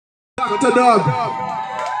Dakta Dub.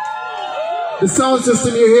 The sound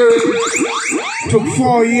system you're hearing took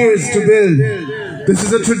 4 years to build. This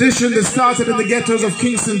is a tradition that started in the ghettos of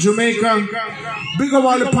Kingston, Jamaica. Big up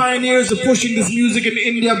all the pioneers of pushing this music in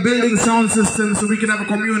India, building sound systems so we can have a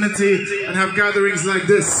community and have gatherings like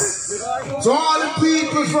this. So all the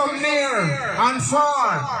people from near and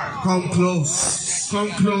far, come close,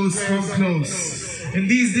 come close, come close. In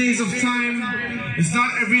these days of time, it's not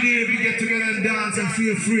every day we get together and dance and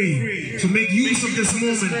feel free. So make use of this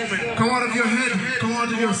moment. Come out of your head, come out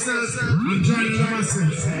of yourself, and join the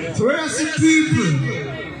masses. So where are some people?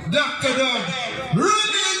 Dakta Dub,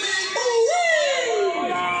 running!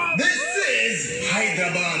 This is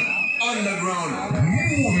Hyderabad Underground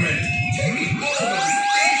Movement. Take it over the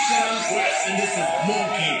station. And this is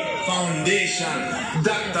Monkey Foundation.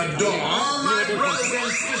 Dakta Dub. All my brothers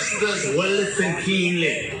and sisters, well, listen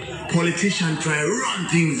keenly. Politicians try run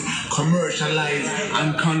things, commercialize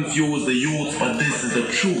and confuse the youth, but this is the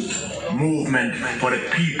truth. Movement for the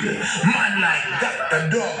people. Man like Dakta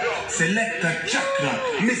Dub, Selector Chakra,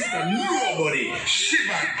 Mr. Nobody,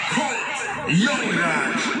 Shiva Cult, Young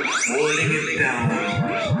Raj, holding it down.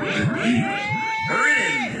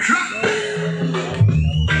 Rhythm drop.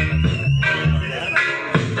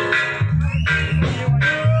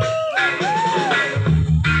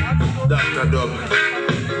 Dakta Dub.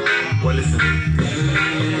 Well, listen.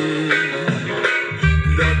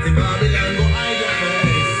 Dirty Babylon go hide your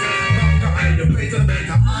face. Doctor hide your face,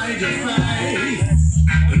 better hide your face.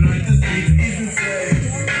 The night is isn't safe.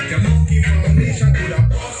 The monkey foundation could have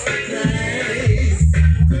bust the place.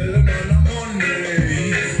 Tell them on a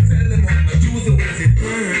Monday. Tell them on a Tuesday, Wednesday,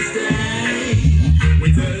 Thursday. We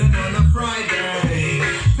tell them on a Friday.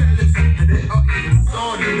 Tell them Saturday or even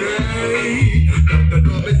Sunday. Dakta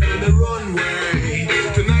Dub is on the runway.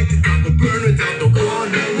 Tonight it's time to burn it out the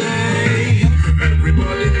runway.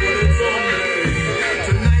 Everybody know it's on me.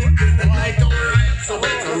 Tonight is the night of riot, so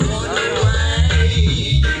better run away.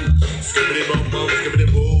 Skibbity bum bum, skibbity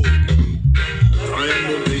boom. Try and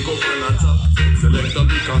move the cup and attack. Select a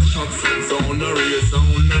big shots, sound a real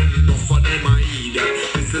sound, and enough of them I eat that.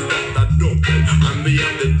 This is Dakta Dub, and we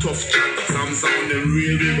have the tough chat. Some sounding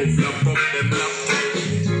real, we go flap up them laptop.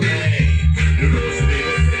 Hey, you know so they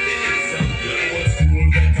go say the example. What's cool,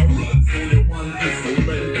 like a run for the one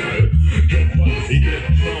instrumental. Jump on, see get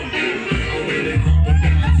drunk. And when they come to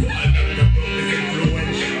dance, so I got the boy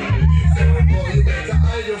influential. So boy, you better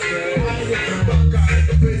hide your face. Back hide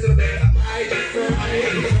the face, you better hide your face.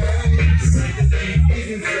 Tonight is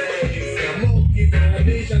easy safe. The monkey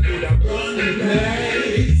foundation to the one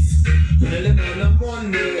place. Tell them on a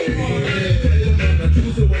Monday. Tell them on a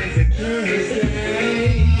Tuesday, Wednesday, Thursday.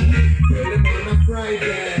 Tell them on a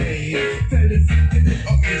Friday. Tell them Saturday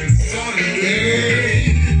or even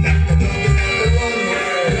Sunday. Dakta Dub is on the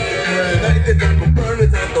runway. Tonight they got to burn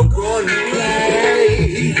it out the runway.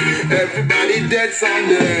 Everybody dead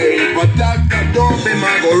Sunday, but Dakta Dub him I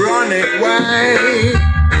go run it way.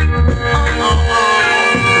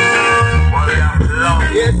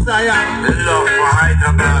 Yes, I am. Love for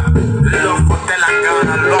Hyderabad, love for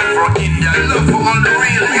Telangana, love for India, love for all the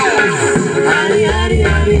real youth.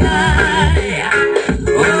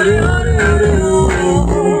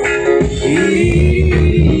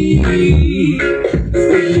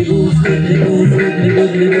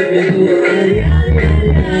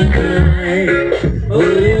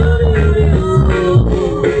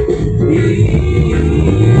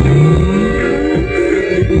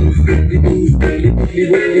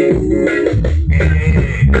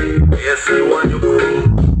 Yes, we want you cool.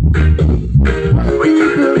 We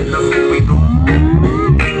turn them in, that's what we do.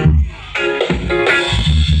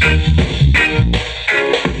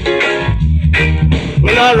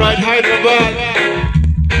 Well, alright, Hyderabad.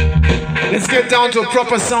 Let's get down to a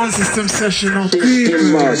proper sound system session now.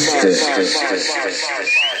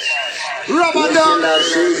 Ramadan.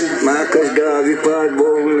 Marcus Garvey, Paul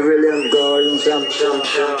Bogle, William Gordon, Sam.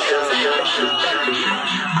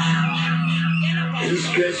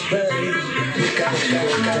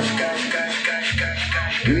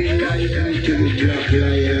 Green lion to the black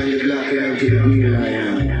lion, the black lion to the green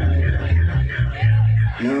lion.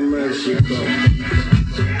 No mercy come.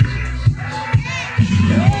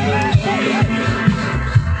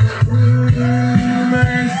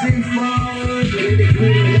 Mercy forward to the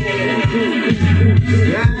green lion.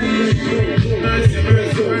 Mercy, mercy,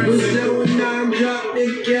 mercy. So when I'm drop the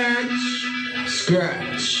catch,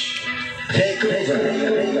 scratch. Take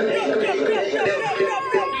over.